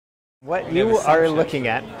What you are looking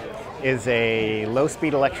at is a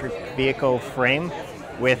low-speed electric vehicle frame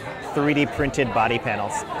with 3D printed body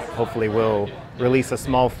panels. Hopefully we'll release a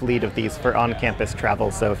small fleet of these for on-campus travel,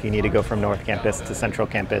 so if you need to go from North Campus to Central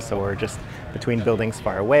Campus or just between buildings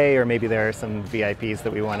far away, or maybe there are some VIPs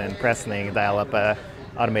that we want to impress and they dial up a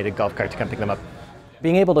automated golf cart to come pick them up.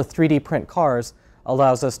 Being able to 3D print cars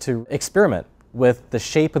allows us to experiment with the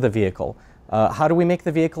shape of the vehicle. How do we make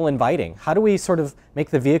the vehicle inviting? How do we sort of make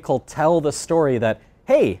the vehicle tell the story that,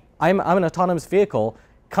 hey, I'm an autonomous vehicle,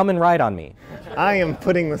 come and ride on me? I am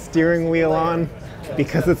putting the steering wheel on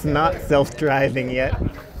because it's not self-driving yet.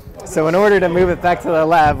 So in order to move it back to the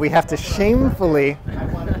lab, we have to shamefully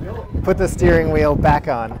put the steering wheel back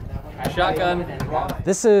on. Shotgun.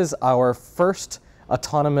 This is our first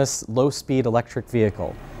autonomous low-speed electric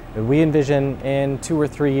vehicle. We envision in 2 or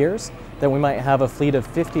 3 years that we might have a fleet of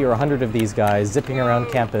 50 or 100 of these guys zipping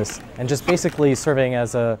around campus and just basically serving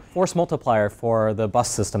as a force multiplier for the bus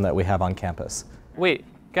system that we have on campus. Wait,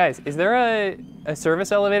 guys, is there a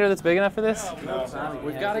service elevator that's big enough for this?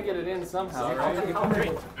 We've got to get it in somehow, right?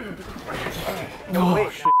 No,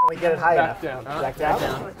 wait, can we get it high enough? Down. Back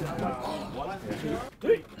down?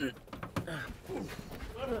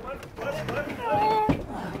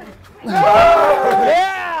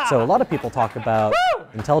 So a lot of people talk about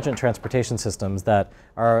intelligent transportation systems that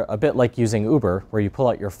are a bit like using Uber, where you pull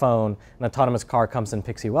out your phone, an autonomous car comes and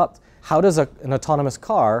picks you up. How does an autonomous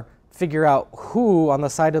car figure out who on the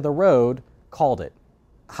side of the road called it?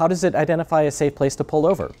 How does it identify a safe place to pull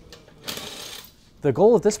over? The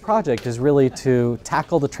goal of this project is really to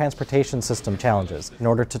tackle the transportation system challenges in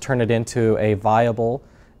order to turn it into a viable,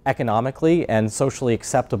 economically and socially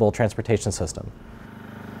acceptable transportation system.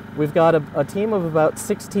 We've got a team of about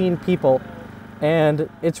 16 people, and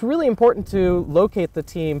it's really important to locate the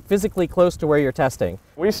team physically close to where you're testing.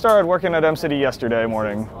 We started working at Mcity yesterday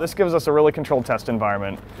morning. This gives us a really controlled test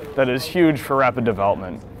environment that is huge for rapid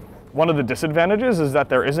development. One of the disadvantages is that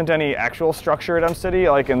there isn't any actual structure at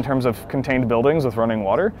Mcity, like in terms of contained buildings with running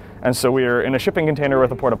water, and so we are in a shipping container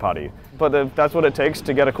with a porta potty. But if that's what it takes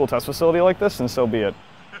to get a cool test facility like this, then so be it.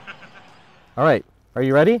 All right, are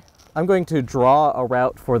you ready? I'm going to draw a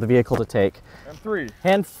route for the vehicle to take. And 3,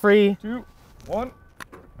 Hand free. 2, 1,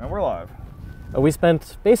 and we're live. We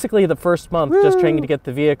spent basically the first month just trying to get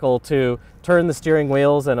the vehicle to turn the steering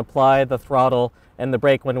wheels and apply the throttle and the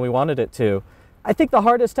brake when we wanted it to. I think the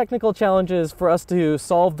hardest technical challenge is for us to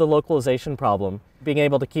solve the localization problem, being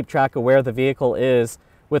able to keep track of where the vehicle is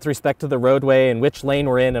with respect to the roadway and which lane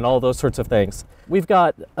we're in and all those sorts of things. We've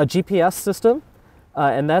got a GPS system,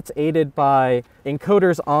 and that's aided by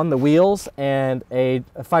encoders on the wheels and a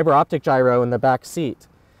fiber optic gyro in the back seat.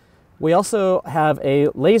 We also have a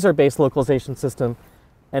laser-based localization system,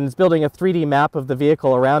 and it's building a 3D map of the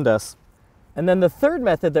vehicle around us. And then the third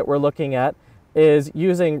method that we're looking at is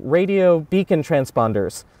using radio beacon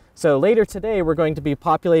transponders. So later today, we're going to be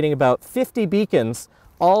populating about 50 beacons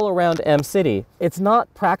all around Mcity. It's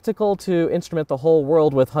not practical to instrument the whole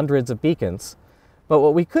world with hundreds of beacons. But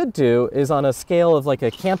what we could do is on a scale of like a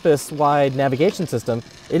campus-wide navigation system,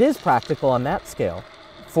 it is practical on that scale.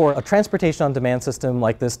 For a transportation on demand system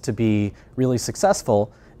like this to be really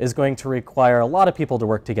successful is going to require a lot of people to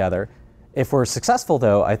work together. If we're successful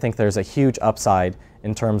though, I think there's a huge upside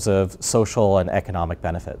in terms of social and economic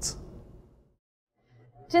benefits.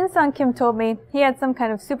 Jin-Sung Kim told me he had some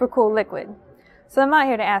kind of super cool liquid. So I'm out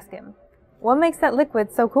here to ask him, what makes that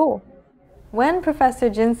liquid so cool? When Professor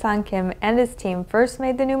Jin-Sung Kim and his team first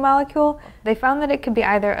made the new molecule, they found that it could be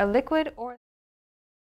either a liquid or